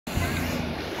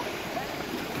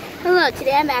Hello,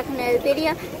 today I'm back with another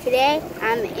video. Today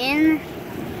I'm in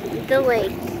the lake.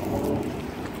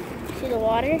 See the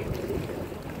water?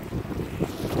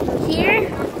 I'm here,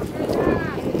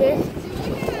 and this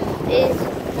is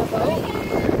the boat.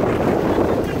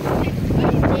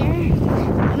 Right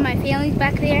there. My family's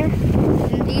back there.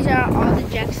 And these are all the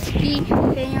jet ski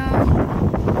things.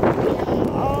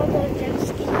 All the jet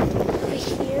skis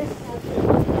over here.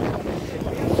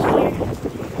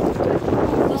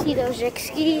 You see those jet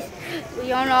skis?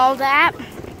 We own all that.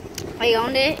 I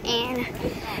owned it, and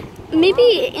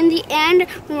maybe in the end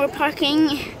when we're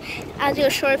parking, I'll do a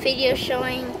short video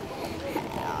showing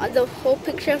the whole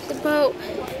picture of the boat.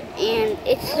 And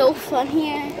it's so fun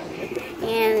here,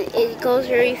 and it goes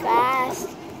very fast,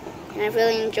 and I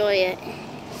really enjoy it.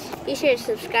 Be sure to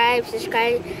subscribe to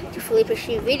Felipe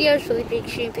Extreme Videos, Felipe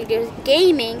Extreme Videos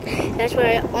Gaming. That's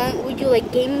where we do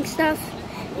like gaming stuff.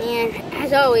 And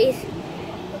as always,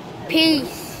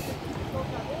 peace.